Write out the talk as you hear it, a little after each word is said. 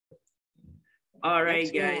All right,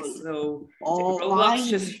 Let's guys. go. So Oh Roblox my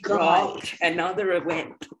just God. dropped another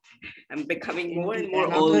event. I'm becoming more and Indeed, more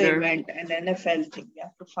another older. event, an NFL thing. You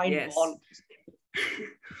have to find Yes. balls.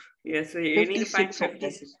 Yeah, so you need to find 56 of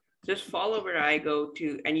 56. them. Just follow where I go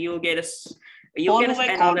to, and you'll get Follow us where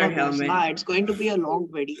another Connor goes. helmet. Nah, it's going to be a long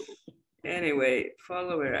video. Anyway,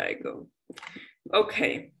 follow where I go.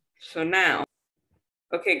 Okay, so now,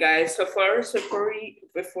 okay, guys. So first,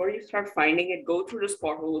 before you start finding it, go through this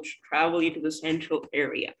portal, which travel you to the central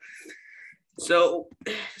area. So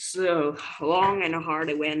long and a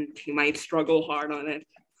hard event. You might struggle hard on it,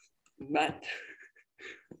 but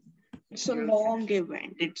It's a long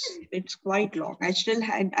event. It's quite long. I still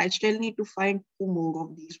need to find 2 more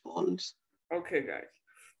of these balls. okay, guys.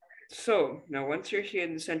 So now once you're here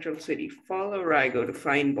in the central city, follow Rigo to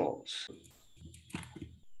find balls.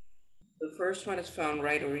 The first one is found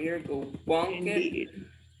right over here. Go bonk Indeed. it.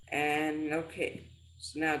 And okay.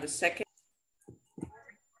 So now the second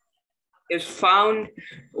is found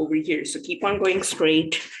over here. So keep on going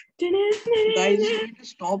straight. Guys, you need to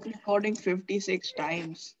stop recording 56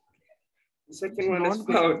 times. The second one is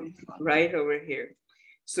found right over here.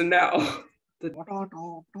 So now the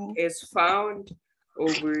is found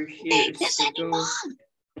over here. So go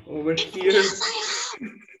over here.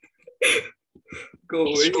 Go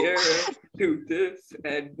over here, do this,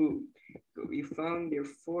 and boom. So we found your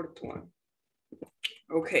fourth one.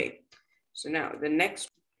 Okay, so now the next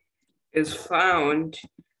is found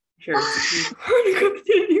here. I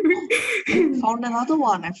found another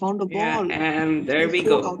one. I found a ball. Yeah, and there we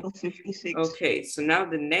 4 go. out of 56. Okay, so now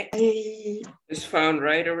the next is found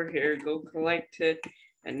right over here. Go collect it.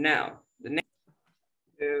 And now the next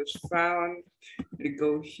is found. We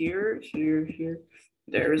go here, here, here.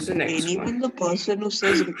 There is the next one. Even the person who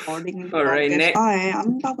says recording in all right, next.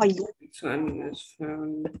 This one is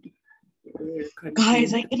found.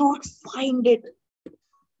 Guys, I cannot find it.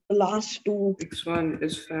 The last 2. Next one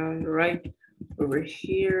is found right over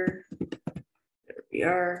here. There we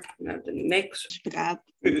are. Now the next.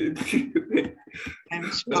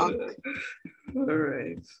 I'm stuck. All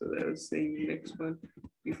right, so that was the next one.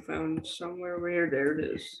 We found somewhere where there it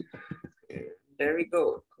is. There we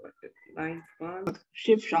go. Collected 9th one.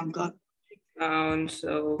 Shiv Shankar.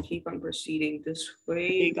 So keep on proceeding this way.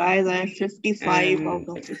 Hey guys, I have 55 and out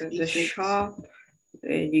of 56. The shop.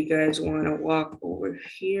 And you guys want to walk over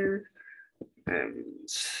here.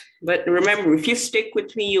 But remember, if you stick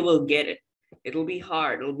with me, you will get it. It'll be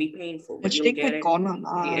hard. It'll be painful. But you'll stick get with it. Connor.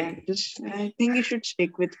 Yeah. I think you should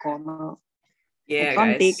stick with Connor. Yeah, I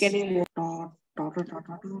can't guys. take any more.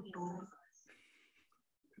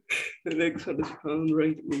 The next one is found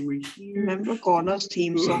right over here. Remember Connor's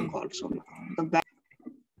theme song also. The back.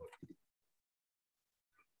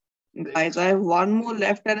 Guys, I have one more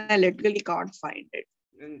left and I literally can't find it.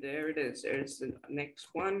 And there it is. There's the next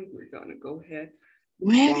one. We're gonna go ahead.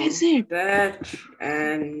 Where is it? That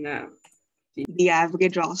and the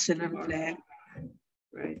average Arsenal player.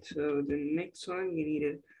 Right. So the next one you need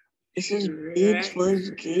to. This is Big's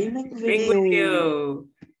first gaming video.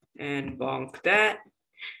 And bonk that.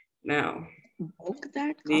 Now. Bonk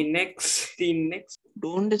that. The next.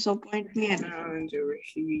 Don't disappoint me.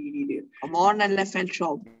 Come on, LFL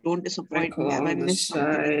shop. Don't disappoint me. On the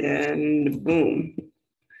side and boom.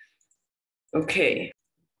 Okay.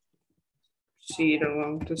 Proceed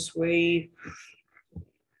along this way.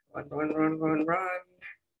 Run.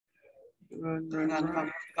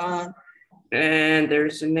 And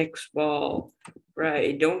there's the next ball.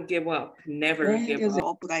 Right. Don't give up. Never give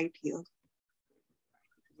up. Right here.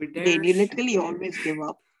 You literally always give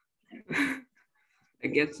up. I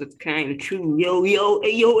guess it's kind of true. Yo.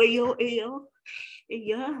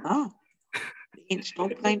 Ah.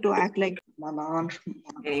 Stop trying to act like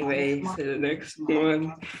anyway, so the next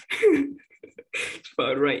one it's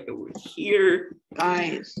about right over here.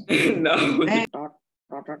 Guys. No.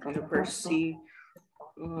 Proceed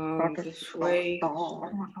this way.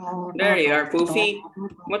 There you are, Poofy.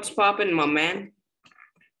 What's poppin', my man?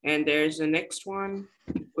 And there's the next one.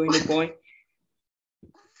 Going to point.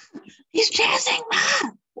 He's chasing me.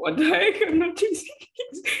 What the heck? I'm not chasing.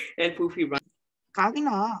 And Poofy run.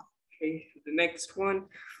 Okay, the next one.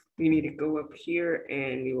 We need to go up here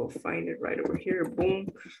and you will find it right over here.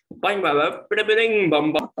 Boom. Bang, bam, bam.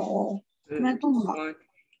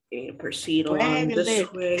 And proceed along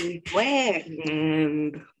this way. Where?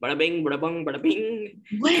 And bada bing, bada bang, bada bing.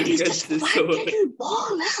 Where is this little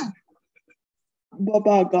ball?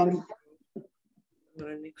 Baba gun.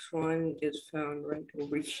 The next one is found right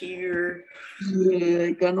over here. Yeah,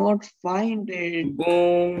 I cannot find it.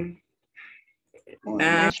 Boom. Oh, it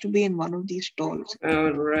Now, has to be in one of these stalls.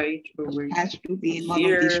 found right over It has to be in one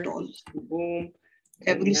of these here. stalls. Boom.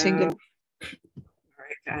 Every single. All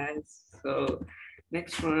right, guys. So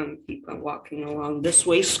next one, keep on walking along this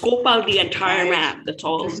way. Scope out the entire Guys, map. That's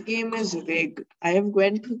all. This game is rigged. I have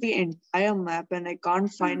went through the entire map and I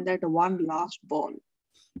can't find that one last ball.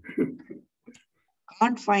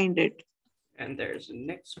 Can't find it. And there's the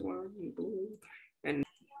next one. Boom. And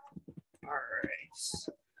all right.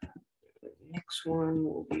 So the next one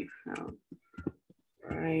will be found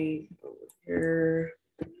right over here.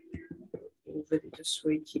 Move it this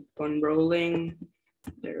way. Keep on rolling.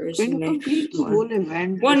 There is Going to next complete the one. whole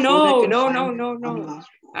event. Well, before I no, can no, find no, that no, one no. last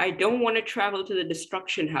ball. I don't want to travel to the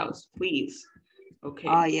destruction house, please. Okay.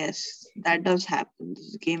 Ah, yes, that does happen.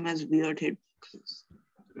 This game has weird hitboxes.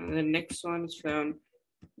 And the next one is found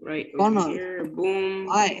right Connor, over here. Boom.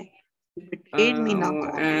 why? You betrayed me now,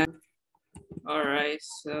 Connor. All right,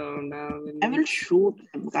 so now I will shoot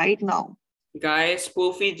him right now. guys,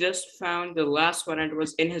 Spoofy just found the last one and it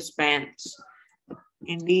was in his pants.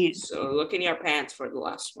 Indeed. So look in your pants for the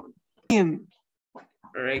last one. Him.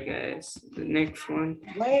 All right, guys, the next one.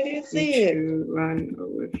 Where is it? Run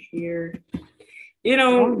over here. You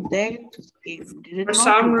know, There this game. Did it for not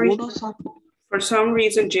some load reason, or something? for some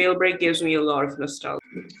reason, Jailbreak gives me a lot of nostalgia.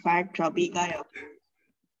 Fat chubby guy up.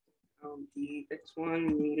 The next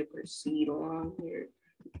one, we need to proceed along here.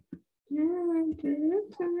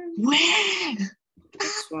 Where?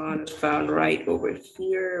 This one is found right over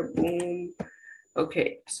here. Boom.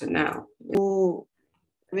 Okay, so now Oh,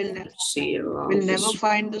 we'll never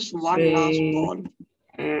find this one last ball.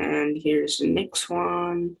 And here's the next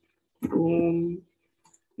one. Boom.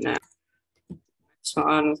 Now, this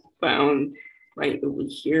one is found right over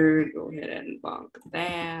here. Go ahead and bonk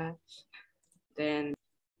that. Then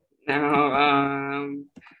now,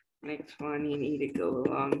 next one you need to go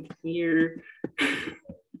along here. I'm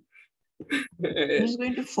just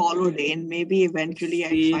going to follow Dane. Maybe eventually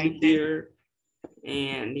I'll find here.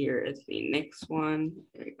 And here is the next one.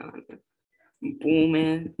 Boom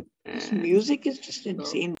it. This music is just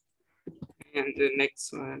insane. And the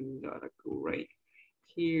next one gotta go right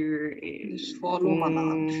here and just follow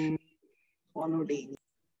Manoj. Follow Dane.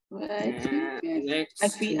 I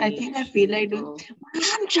think I feel like doing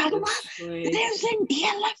there's in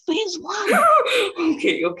DLF phase 1.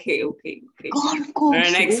 Okay. Golf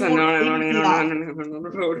course. Next one. No.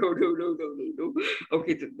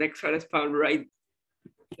 Okay, the next one is found right.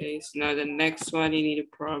 Okay, so now the next one you need to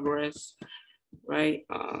progress right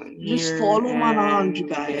on here. Just follow Manoj,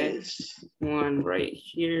 guys. One right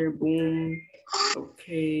here. Boom.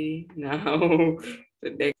 Okay,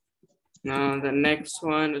 now the next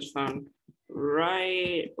one is found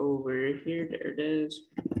right over here. There it is.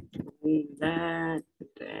 Boom, that.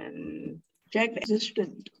 Then check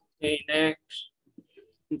resistant. Okay, next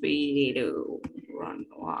we need to run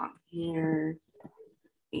along here,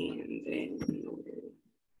 and then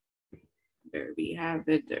there we have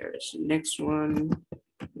it. There's the next one.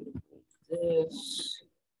 This.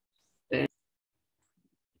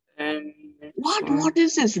 Then what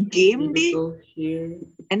is this? Game day? Here.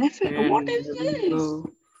 NFL? What is this? All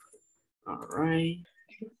right.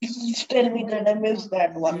 Please tell me that I missed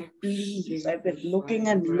that one. Please. I've been looking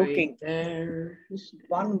and looking. There. Just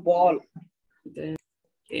one ball. Then,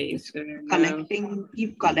 okay, so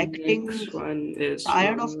keep collecting. Next one is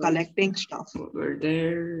tired of collecting stuff. Over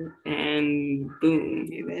there, and boom.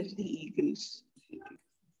 Okay, where's the Eagles?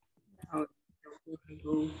 Now we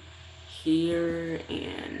go here,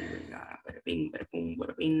 and we got bada bing, bada boom,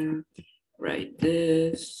 bada bing. Right,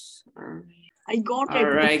 this. I got it.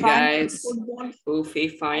 All right, guys. Goofy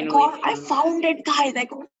finally. I found it, guys. I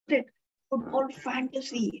got it. Football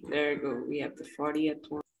fantasy. There you go. We have the 40th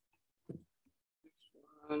one.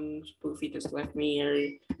 Spoofy just left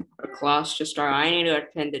me a class to start. I need to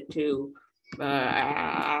attend it too, but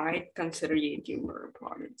I consider YouTube more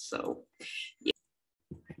important. So, yeah.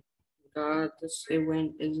 God, this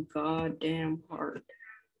event is goddamn hard.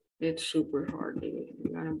 It's super hard, dude.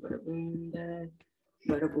 You gotta bada boom that,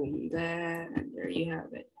 bada boom that, and there you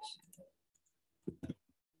have it.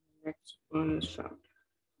 Next one is found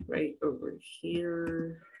right over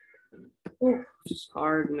here. Oh, it's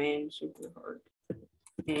hard, man. Super hard.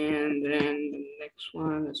 And then the next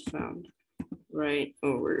one is found right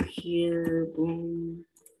over here. Boom.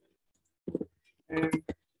 And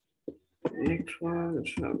the next one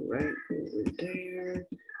is found right over there.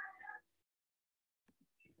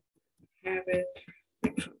 Have it.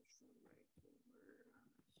 Next one.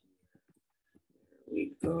 There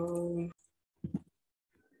we go.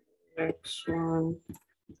 Next one.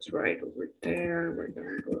 It's right over there. We're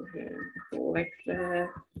gonna go ahead and collect that.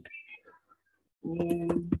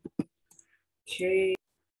 Okay.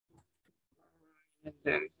 And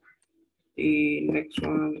then the next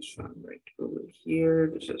one is found right over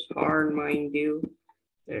here. This is hard, mind you.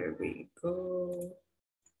 There we go.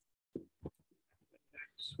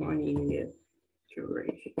 Next one you need to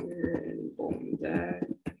right here and boom that.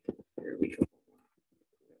 There we go.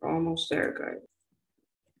 We're almost there, guys.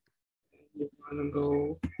 You wanna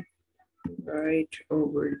go right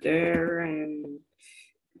over there and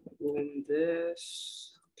boom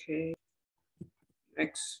this. Okay.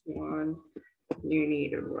 Next one, you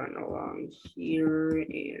need to run along here,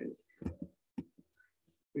 and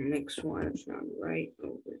next one is on right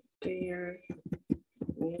over there.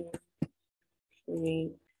 Okay.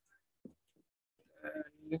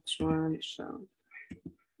 Next one is on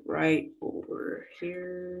right over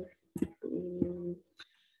here.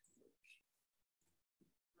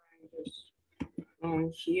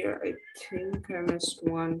 On here, I think I missed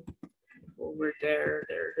one over there.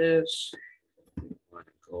 There it is. I want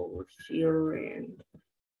to go over here and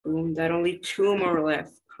boom. That only two more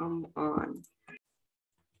left. Come on.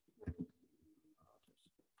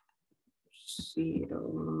 See it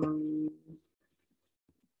along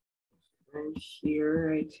right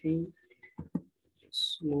here, I think.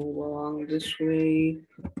 Just move along this way.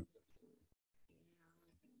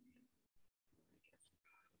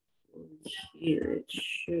 Here it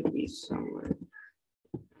should be somewhere.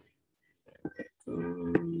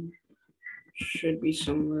 Should be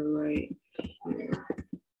somewhere right here.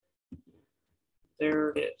 There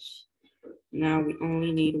it is. Now we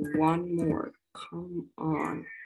only need one more. Come on.